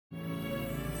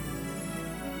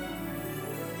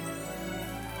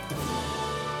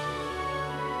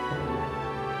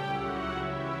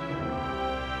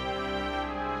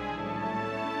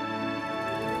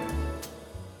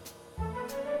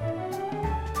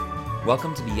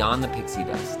Welcome to Beyond the Pixie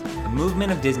Dust, a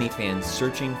movement of Disney fans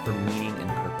searching for meaning and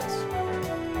purpose.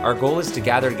 Our goal is to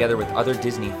gather together with other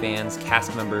Disney fans,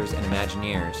 cast members, and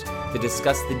Imagineers to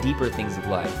discuss the deeper things of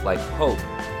life, like hope,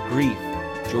 grief,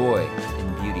 joy,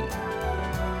 and beauty.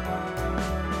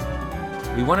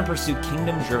 We want to pursue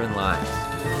kingdom-driven lives.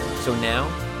 So now,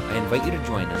 I invite you to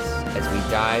join us as we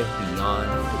dive beyond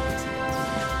the pixie dust.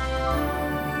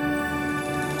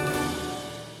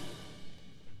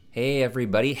 Hey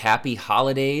everybody, happy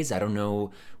holidays. I don't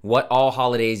know what all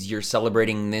holidays you're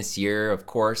celebrating this year. Of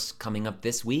course, coming up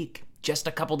this week, just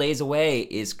a couple days away,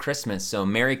 is Christmas. So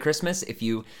Merry Christmas if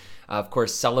you, of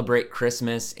course, celebrate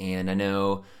Christmas. And I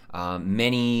know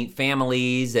many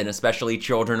families, and especially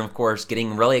children, of course,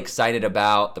 getting really excited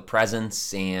about the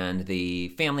presents and the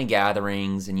family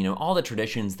gatherings and, all the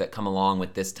traditions that come along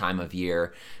with this time of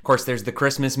year. Of course, there's the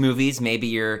Christmas movies. Maybe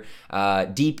you're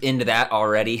deep into that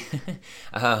already.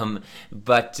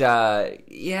 But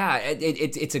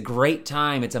it's a great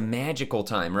time. It's a magical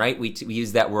time, right? We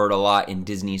use that word a lot in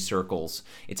Disney circles.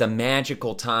 It's a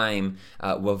magical time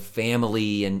with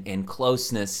family and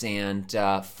closeness and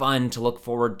fun to look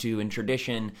forward to in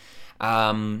tradition.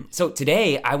 So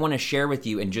today I want to share with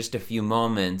you in just a few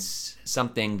moments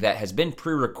something that has been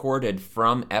pre-recorded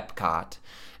from Epcot,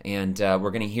 and we're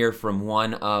going to hear from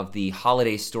one of the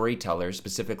holiday storytellers,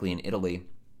 specifically in Italy.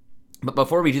 But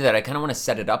before we do that, I kind of want to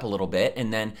set it up a little bit,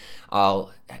 and then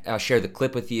I'll share the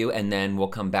clip with you, and then we'll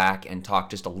come back and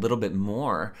talk just a little bit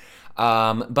more.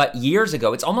 But years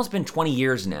ago, it's almost been 20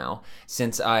 years now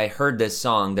since I heard this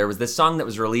song. There was this song that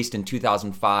was released in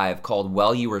 2005 called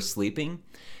While You Were Sleeping,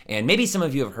 and maybe some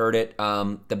of you have heard it.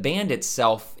 The band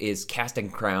itself is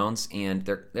Casting Crowns, and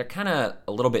they're kind of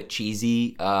a little bit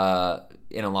cheesy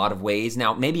in a lot of ways.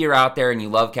 Now, maybe you're out there and you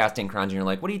love Casting Crowns and you're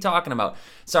like, what are you talking about?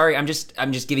 Sorry, I'm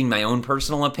just giving my own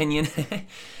personal opinion.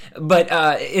 But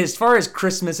as far as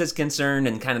Christmas is concerned,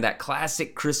 and kind of that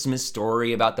classic Christmas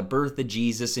story about the birth of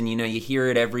Jesus, and you hear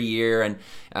it every year, and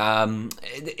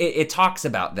it talks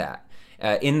about that.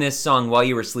 In this song, While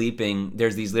You Were Sleeping,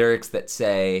 there's these lyrics that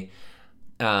say,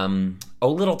 "O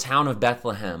little town of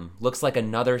Bethlehem, looks like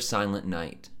another silent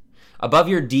night. Above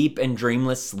your deep and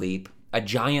dreamless sleep, a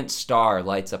giant star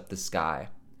lights up the sky.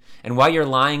 And while you're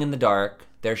lying in the dark,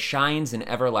 there shines an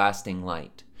everlasting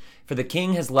light. For the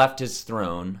King has left his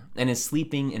throne and is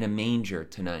sleeping in a manger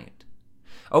tonight.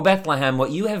 O Bethlehem,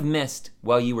 what you have missed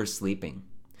while you were sleeping.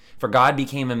 For God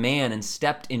became a man and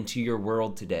stepped into your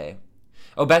world today.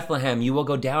 O Bethlehem, you will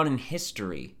go down in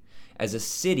history as a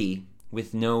city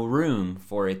with no room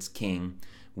for its king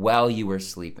while you were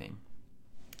sleeping."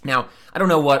 Now, I don't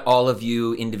know what all of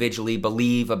you individually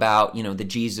believe about, the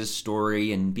Jesus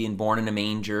story and being born in a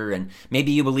manger, and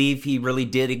maybe you believe he really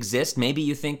did exist. Maybe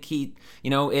you think he,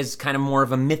 is kind of more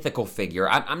of a mythical figure.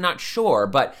 I'm not sure,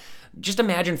 but just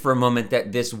imagine for a moment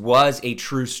that this was a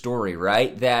true story,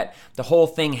 right? That the whole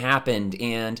thing happened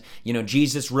and,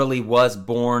 Jesus really was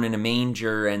born in a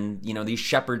manger and, these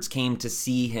shepherds came to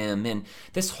see him and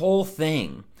this whole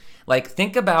thing. Like,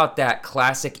 think about that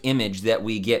classic image that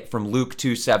we get from Luke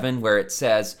 2:7, where it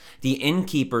says, the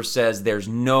innkeeper says there's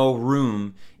no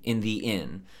room in the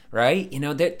inn, right?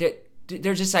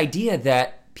 There's this idea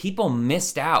that people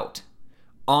missed out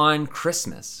on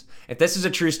Christmas. If this is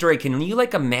a true story, can you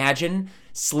imagine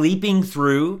sleeping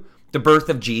through the birth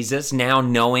of Jesus, now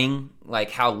knowing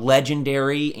how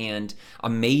legendary and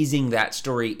amazing that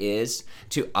story is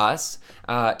to us?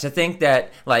 To think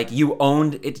that you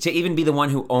owned it, to even be the one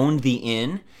who owned the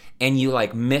inn and you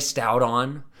missed out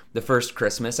on the first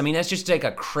Christmas. I mean, that's just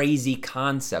a crazy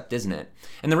concept, isn't it?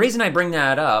 And the reason I bring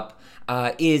that up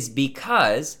is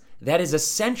because that is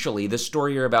essentially the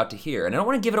story you're about to hear. And I don't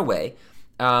want to give it away,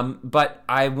 but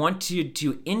I want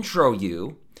to intro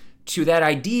you to that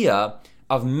idea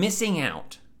of missing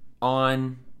out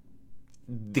on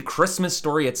the Christmas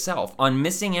story itself, on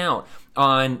missing out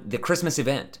on the Christmas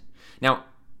event. Now,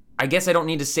 I guess I don't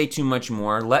need to say too much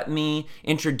more. Let me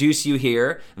introduce you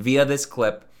here via this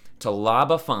clip to La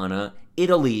Befana,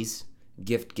 Italy's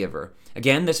gift giver.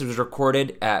 Again, this was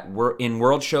recorded in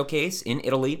World Showcase in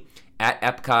Italy at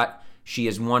Epcot. She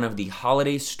is one of the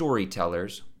holiday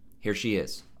storytellers. Here she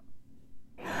is.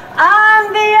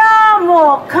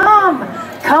 Andiamo!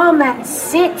 Come and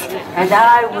sit, and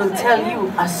I will tell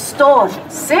you a story.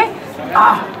 Sit?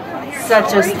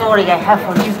 Such a story I have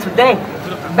for you today.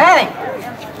 Bene.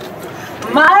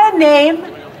 My name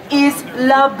is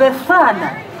La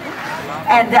Befana,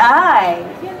 and I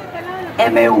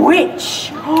am a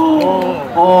witch.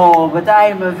 Oh, but I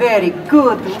am a very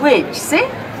good witch, see?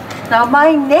 Now,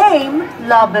 my name,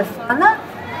 La Befana,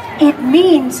 it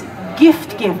means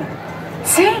gift giver.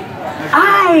 See?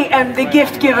 I am the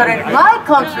gift giver in my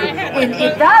country, in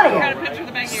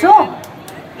Italy. So,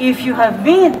 if you have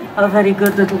been a very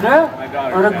good little girl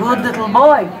or a good little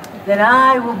boy, then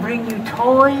I will bring you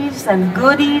toys and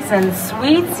goodies and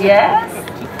sweets, yes?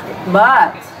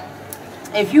 But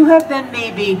if you have been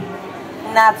maybe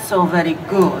not so very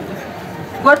good,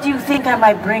 what do you think I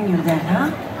might bring you then,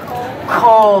 huh?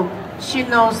 Coal. She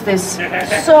knows this.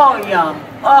 So yum.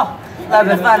 Oh, La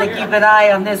Befana, keep an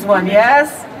eye on this one,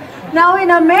 yes? Now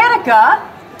in America,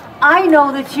 I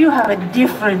know that you have a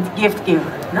different gift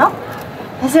giver, no?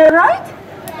 Is that right?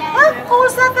 Yeah,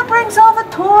 who's that brings all the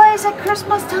toys at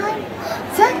Christmas time?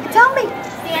 Tell me.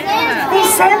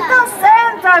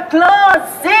 Santa Claus.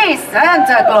 See,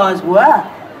 Santa Claus. Well,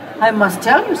 I must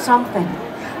tell you something.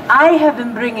 I have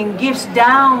been bringing gifts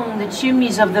down the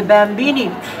chimneys of the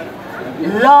Bambini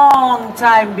long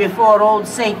time before old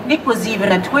Saint Nick was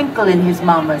even a twinkle in his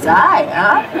mama's eye,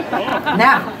 huh?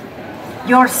 Now,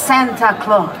 your Santa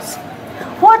Claus,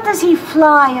 what does he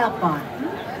fly up on?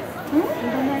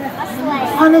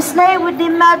 On a sleigh with the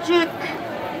magic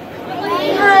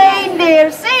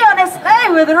reindeer. See, on a sleigh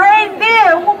with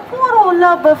reindeer. Well, poor old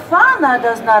La Befana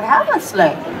does not have a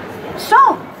sleigh.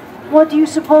 So, what do you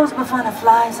suppose Befana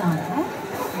flies on? Huh?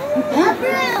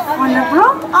 Yeah? On the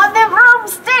broom? On the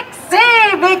broomstick.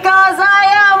 See, because I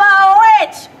am a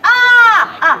witch.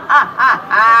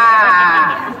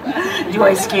 Do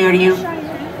I scare you?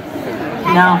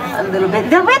 No, a little bit.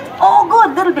 Little bit? Oh,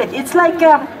 good, little bit. It's like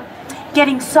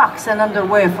getting socks and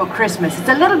underwear for Christmas. It's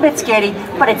a little bit scary,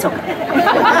 but it's okay.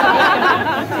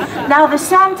 Now, the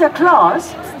Santa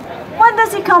Claus, when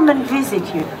does he come and visit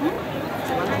you?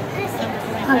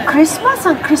 On Christmas?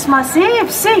 On Christmas Eve?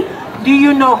 See, do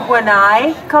you know when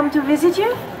I come to visit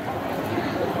you?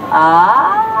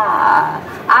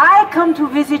 I come to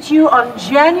visit you on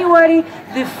January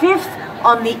the 5th,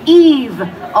 on the eve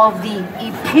of the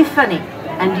Epiphany.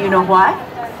 And do you know why?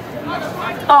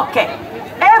 Okay.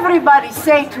 Everybody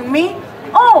say to me,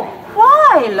 oh,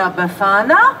 why, La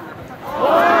Befana?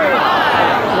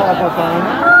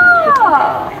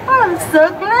 Oh, I'm so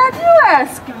glad you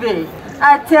asked me.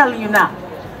 I tell you now,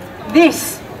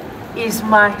 this is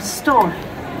my story.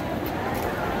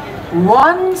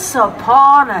 Once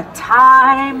upon a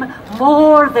time,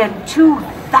 more than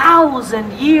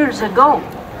 2,000 years ago,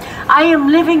 I am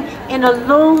living in a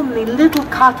lonely little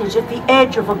cottage at the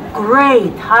edge of a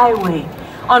great highway,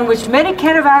 on which many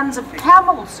caravans of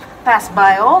camels pass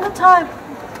by all the time.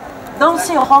 Don't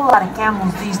see a whole lot of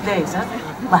camels these days, huh?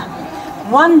 Well,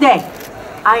 one day,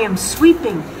 I am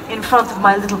sweeping in front of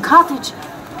my little cottage,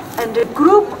 and a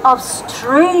group of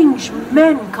strange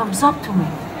men comes up to me,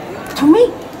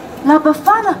 La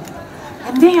Befana.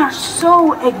 And they are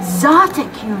so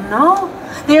exotic, you know.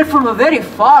 They're from a very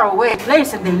far away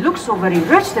place, and they look so very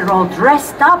rich. They're all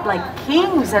dressed up like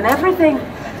kings and everything.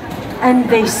 And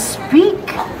they speak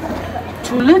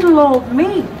to little old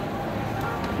me.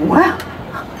 Well,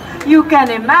 you can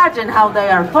imagine how they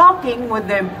are talking with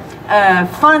them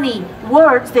funny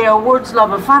words. They are words La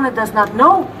Befana does not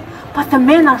know. But the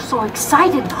men are so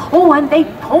excited. Oh, and they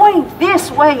point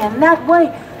this way and that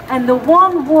way. And the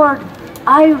one word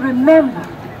I remember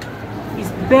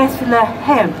is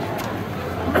Bethlehem.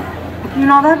 You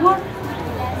know that word?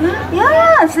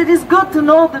 Yes, it is good to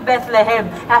know the Bethlehem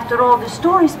after all the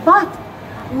stories, but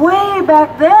way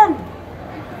back then,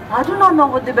 I do not know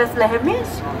what the Bethlehem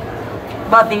is.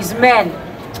 But these men,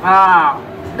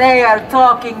 they are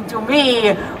talking to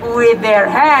me with their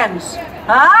hands.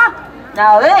 Huh?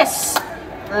 Now this,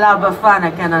 La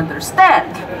Befana can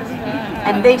understand.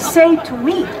 And they say to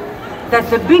me that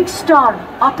the big star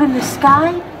up in the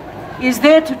sky is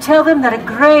there to tell them that a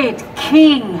great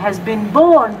king has been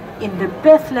born in the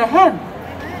Bethlehem,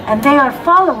 and they are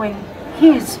following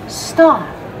his star.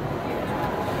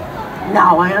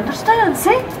 Now I understand,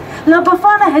 see? La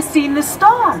Befana has seen the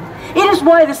star. It is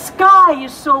why the sky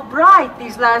is so bright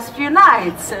these last few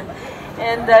nights.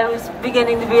 And I was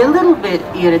beginning to be a little bit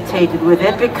irritated with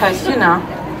it because, you know,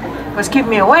 it was keeping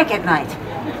me awake at night.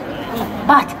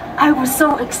 But I was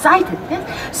so excited,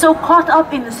 so caught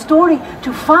up in the story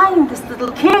to find this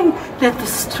little king that the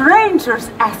strangers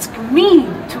asked me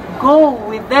to go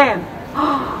with them.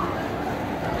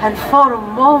 And for a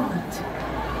moment,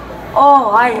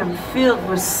 I am filled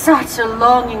with such a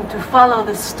longing to follow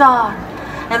the star.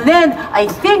 And then I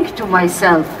think to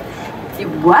myself,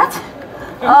 what?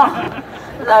 Oh,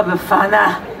 La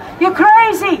Befana, you're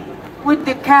crazy with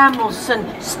the camels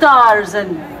and stars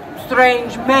and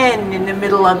strange men in the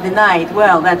middle of the night.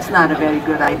 Well, that's not a very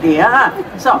good idea,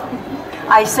 huh? So,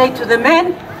 I say to the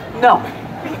men, no,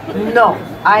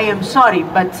 I am sorry,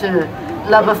 but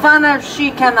La Befana,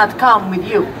 she cannot come with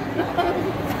you.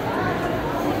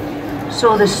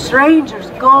 So the strangers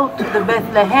go to the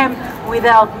Bethlehem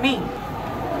without me.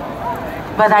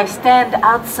 But I stand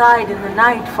outside in the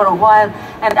night for a while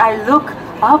and I look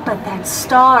up at that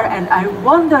star and I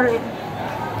wonder if...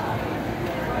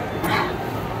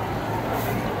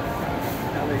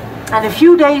 And a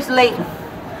few days later,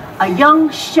 a young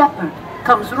shepherd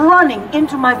comes running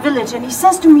into my village and he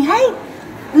says to me, "Hey,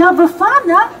 La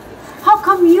Befana, how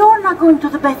come you're not going to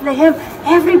the Bethlehem?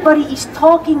 Everybody is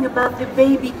talking about the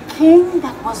baby king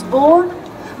that was born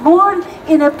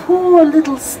in a poor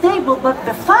little stable, but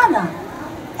Befana,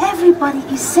 everybody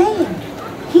is saying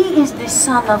he is the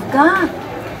Son of God."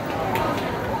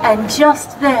 And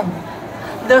just then,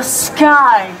 the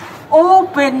sky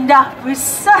opened up with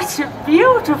such a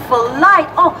beautiful light.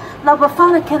 Oh, La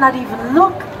Befana cannot even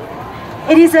look.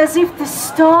 It is as if the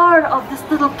star of this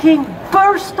little king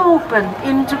burst open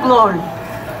into glory.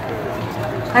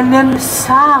 And then the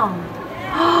sound,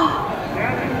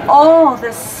 oh,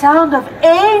 the sound of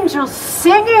angels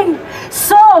singing.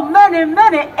 So many,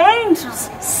 many angels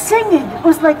singing. It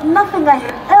was like nothing I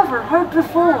had ever heard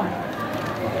before.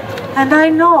 And I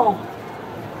know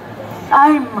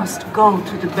I must go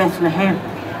to the Bethlehem.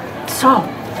 So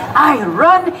I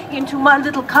run into my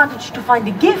little cottage to find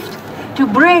a gift to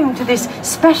bring to this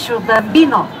special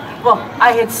bambino. Well,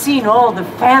 I had seen all the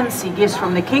fancy gifts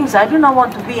from the kings. I do not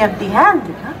want to be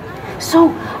empty-handed.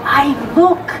 So I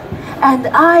look and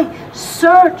I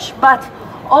search, but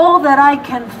all that I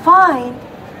can find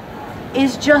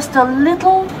is just a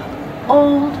little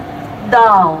old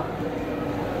doll.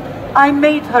 I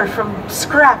made her from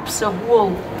scraps of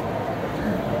wool.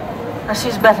 Now,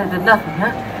 she's better than nothing,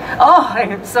 huh? Oh, I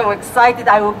am so excited.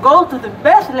 I will go to the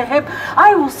Bethlehem.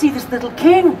 I will see this little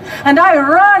king. And I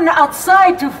run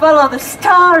outside to follow the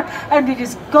star, and it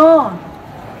is gone.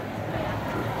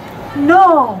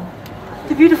 No,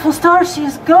 the beautiful star, she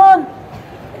is gone.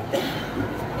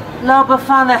 La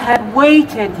Befana had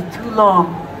waited too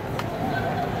long.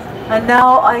 And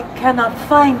now I cannot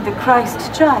find the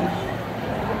Christ child.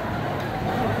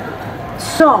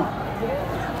 So,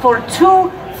 for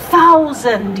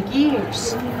 2,000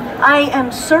 years, I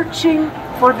am searching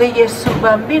for the Jesu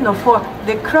Bambino, for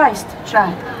the Christ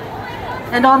child.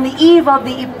 And on the eve of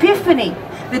the Epiphany,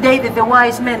 the day that the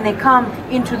wise men, they come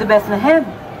into the Bethlehem,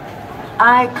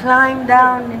 I climb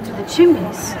down into the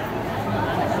chimneys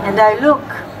and I look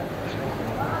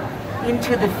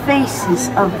into the faces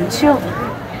of the children.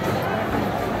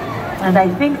 And I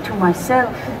think to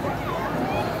myself,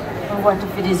 well, what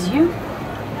if it is you?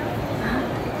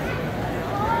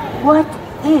 What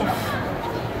if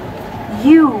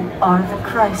you are the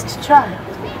Christ child?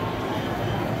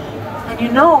 And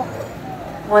you know,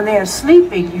 when they are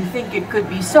sleeping, you think it could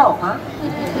be so, huh?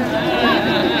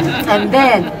 And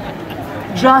then,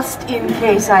 just in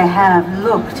case I have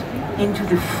looked into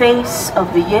the face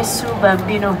of the Jesu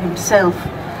Bambino himself,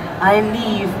 I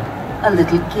leave a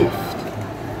little gift.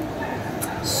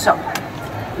 So,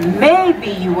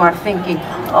 maybe you are thinking,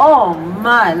 oh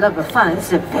my, La Befana, this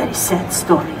is a very sad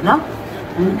story, no?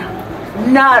 No,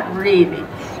 not really.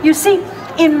 You see,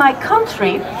 in my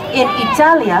country, in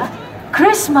Italia,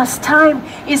 Christmas time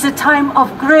is a time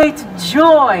of great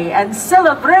joy and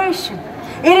celebration.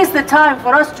 It is the time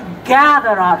for us to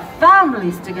gather our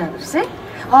families together, see?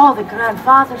 All the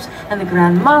grandfathers and the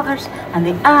grandmothers and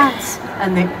the aunts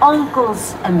and the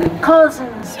uncles and the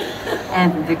cousins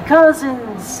and the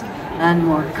cousins and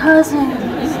more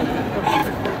cousins.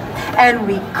 And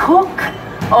we cook,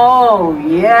 oh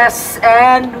yes,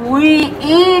 and we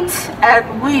eat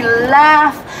and we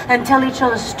laugh and tell each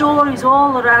other stories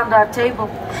all around our table.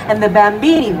 And the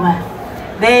bambini,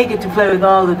 well, they get to play with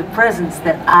all of the presents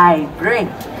that I bring.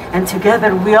 And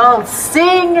together we all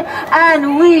sing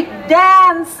and we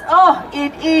dance. Oh,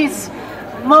 it is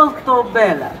molto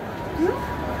bella.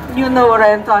 You know what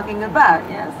I'm talking about,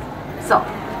 yes? So,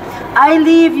 I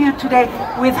leave you today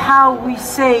with how we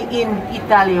say in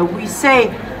Italia. We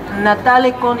say,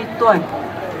 Natale con I tuoi,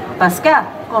 Pascha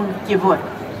con chi vuoi.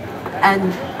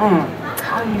 And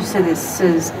how you say this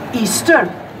is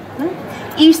Easter.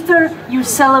 Easter you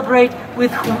celebrate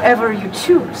with whomever you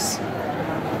choose.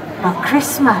 But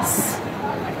Christmas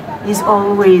is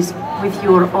always with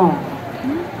your own.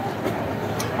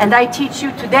 And I teach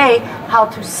you today how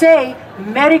to say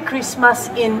Merry Christmas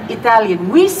in Italian.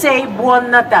 We say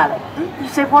Buon Natale. You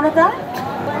say Buon Natale?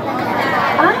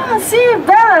 Ah, see,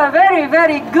 Bella, very,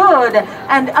 very good.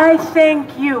 And I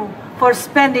thank you for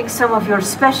spending some of your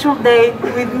special day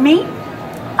with me.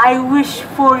 I wish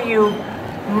for you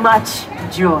much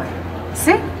joy.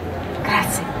 See?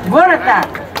 Grazie. Buon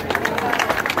Natale.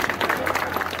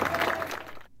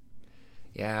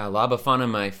 Yeah, La Befana,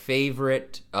 my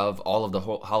favorite of all of the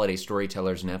holiday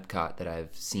storytellers in Epcot that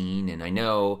I've seen, and I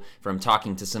know from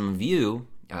talking to some of you,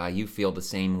 you feel the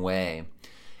same way.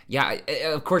 Yeah,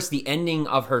 of course, the ending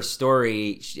of her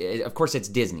story, of course, it's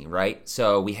Disney, right?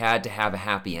 So we had to have a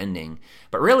happy ending.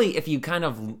 But really, if you kind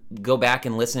of go back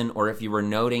and listen, or if you were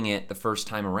noting it the first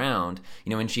time around,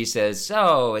 when she says,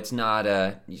 so it's not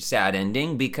a sad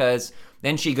ending, because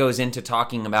then she goes into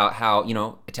talking about how,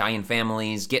 Italian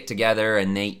families get together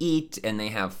and they eat and they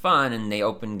have fun and they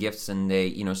open gifts and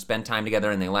they, spend time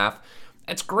together and they laugh.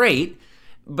 That's great.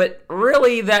 But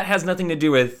really, that has nothing to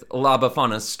do with La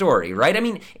Befana's story, right? I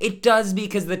mean, it does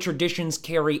because the traditions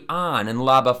carry on, and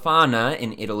La Befana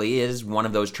in Italy is one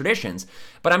of those traditions.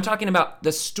 But I'm talking about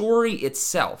the story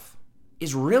itself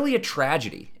is really a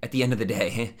tragedy at the end of the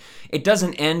day. It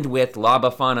doesn't end with La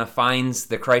Befana finds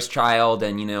the Christ child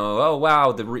and, oh,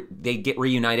 wow, they get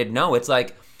reunited. No, it's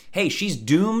like, hey, she's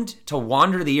doomed to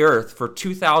wander the earth for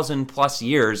 2,000 plus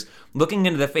years looking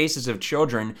into the faces of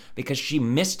children because she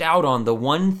missed out on the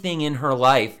one thing in her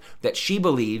life that she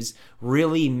believes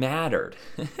really mattered.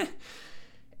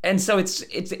 And so it's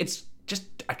just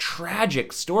a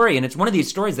tragic story, and it's one of these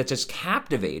stories that's just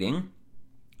captivating.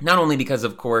 Not only because,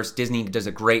 of course, Disney does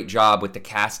a great job with the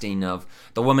casting of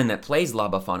the woman that plays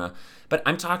La Befana, but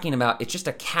I'm talking about it's just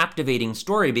a captivating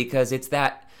story because it's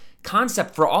that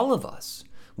concept for all of us.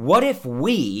 What if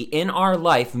we, in our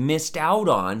life, missed out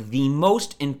on the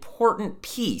most important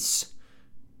piece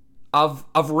of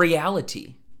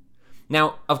reality?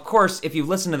 Now, of course, if you've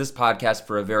listened to this podcast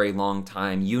for a very long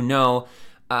time,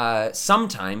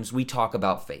 sometimes we talk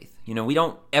about faith. We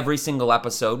don't, every single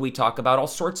episode, we talk about all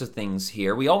sorts of things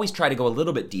here. We always try to go a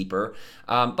little bit deeper,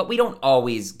 but we don't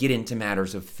always get into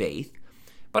matters of faith.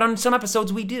 But on some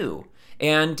episodes, we do.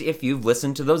 And if you've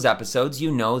listened to those episodes, you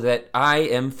know that I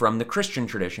am from the Christian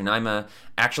tradition. I'm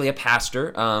actually a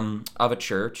pastor of a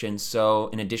church, and so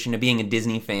in addition to being a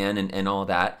Disney fan and all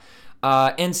that.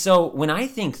 And so when I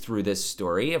think through this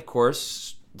story, of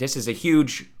course, this is a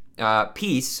huge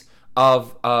piece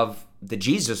of the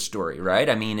Jesus story, right?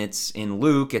 I mean, it's in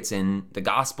Luke, it's in the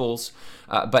Gospels,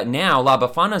 but now La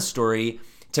Befana's story,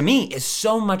 to me, is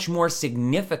so much more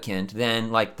significant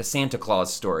than like the Santa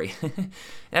Claus story.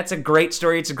 That's a great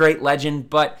story, it's a great legend,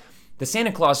 but the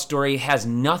Santa Claus story has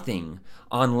nothing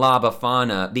on La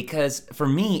Befana because for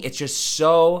me, it's just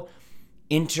so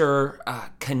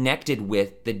interconnected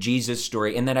with the Jesus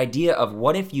story and that idea of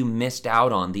what if you missed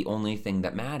out on the only thing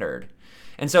that mattered.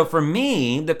 And so for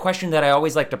me, the question that I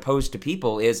always like to pose to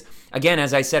people is, again,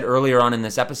 as I said earlier on in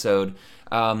this episode,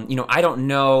 I don't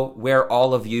know where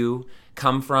all of you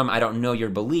come from. I don't know your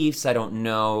beliefs. I don't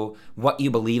know what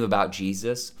you believe about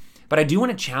Jesus. But I do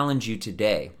want to challenge you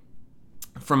today.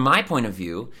 From my point of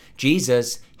view,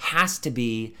 Jesus has to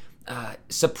be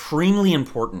supremely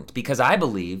important because I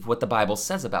believe what the Bible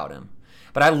says about him.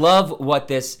 But I love what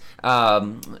this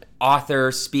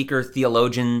author, speaker,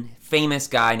 theologian, famous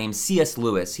guy named C.S.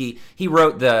 Lewis, he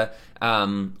wrote the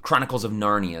Chronicles of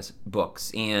Narnia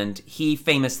books, and he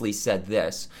famously said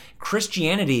this: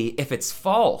 Christianity, if it's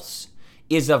false,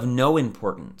 is of no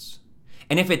importance.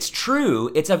 And if it's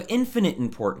true, it's of infinite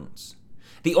importance.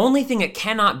 The only thing it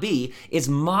cannot be is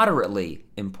moderately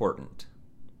important.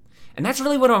 And that's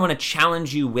really what I want to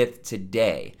challenge you with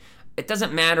today. It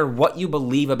doesn't matter what you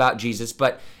believe about Jesus,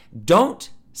 but don't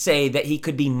say that he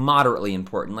could be moderately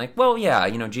important. Like, well, yeah,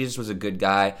 Jesus was a good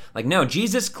guy. Like, no,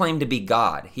 Jesus claimed to be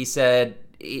God. He said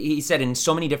in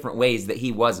so many different ways that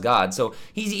he was God. So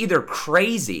he's either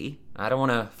crazy. I don't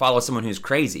want to follow someone who's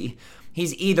crazy.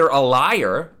 He's either a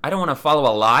liar. I don't want to follow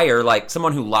a liar, like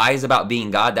someone who lies about being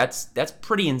God. That's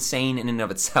pretty insane in and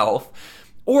of itself.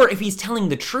 Or if he's telling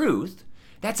the truth,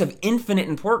 that's of infinite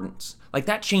importance. Like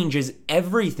that changes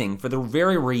everything for the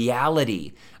very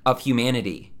reality of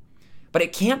humanity. But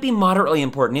it can't be moderately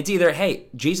important. It's either, hey,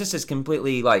 Jesus is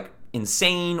completely like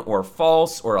insane or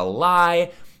false or a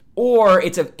lie, or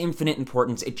it's of infinite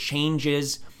importance. It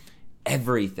changes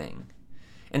everything.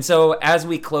 And so as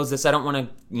we close this, I don't want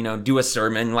to, do a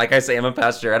sermon. Like I say, I'm a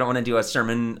pastor. I don't want to do a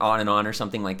sermon on and on or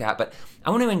something like that. But I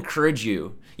want to encourage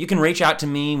you. You can reach out to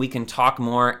me. We can talk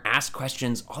more, ask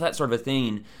questions, all that sort of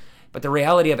thing. But the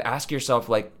reality of ask yourself,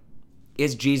 like,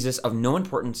 is Jesus of no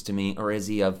importance to me, or is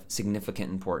he of significant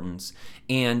importance?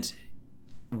 And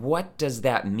what does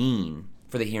that mean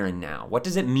for the here and now? What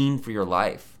does it mean for your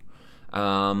life?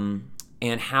 And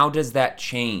how does that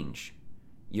change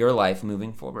your life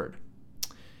moving forward?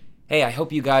 Hey, I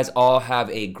hope you guys all have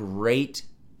a great,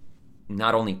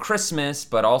 not only Christmas,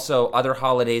 but also other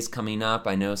holidays coming up.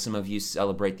 I know some of you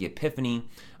celebrate the Epiphany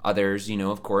Others,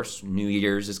 of course, New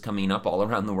Year's is coming up all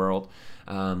around the world.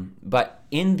 But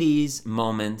in these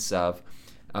moments of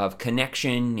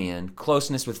connection and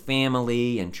closeness with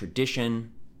family and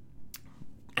tradition,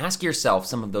 ask yourself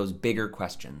some of those bigger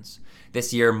questions.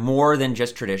 This year, more than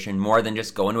just tradition, more than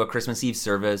just going to a Christmas Eve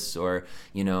service or,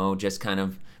 just kind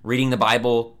of reading the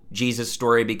Bible, Jesus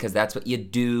story, because that's what you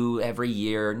do every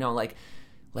year. No,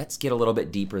 let's get a little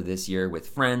bit deeper this year with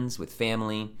friends, with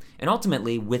family, and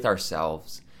ultimately with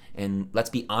ourselves. And let's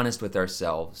be honest with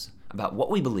ourselves about what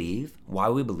we believe, why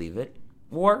we believe it,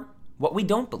 or what we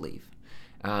don't believe.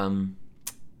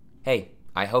 Hey,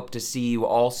 I hope to see you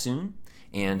all soon,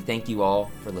 and thank you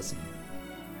all for listening.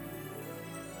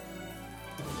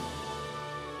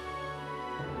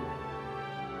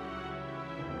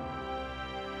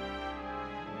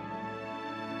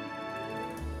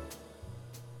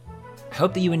 I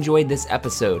hope that you enjoyed this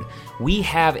episode. We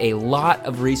have a lot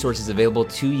of resources available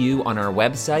to you on our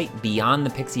website,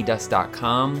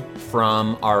 beyondthepixiedust.com,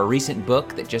 from our recent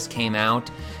book that just came out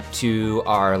to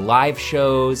our live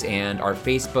shows and our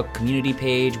Facebook community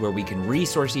page where we can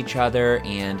resource each other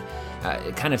and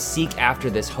kind of seek after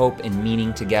this hope and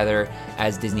meaning together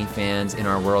as Disney fans in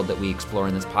our world that we explore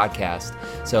in this podcast.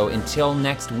 So until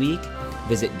next week,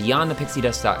 visit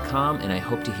beyondthepixiedust.com, and I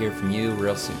hope to hear from you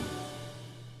real soon.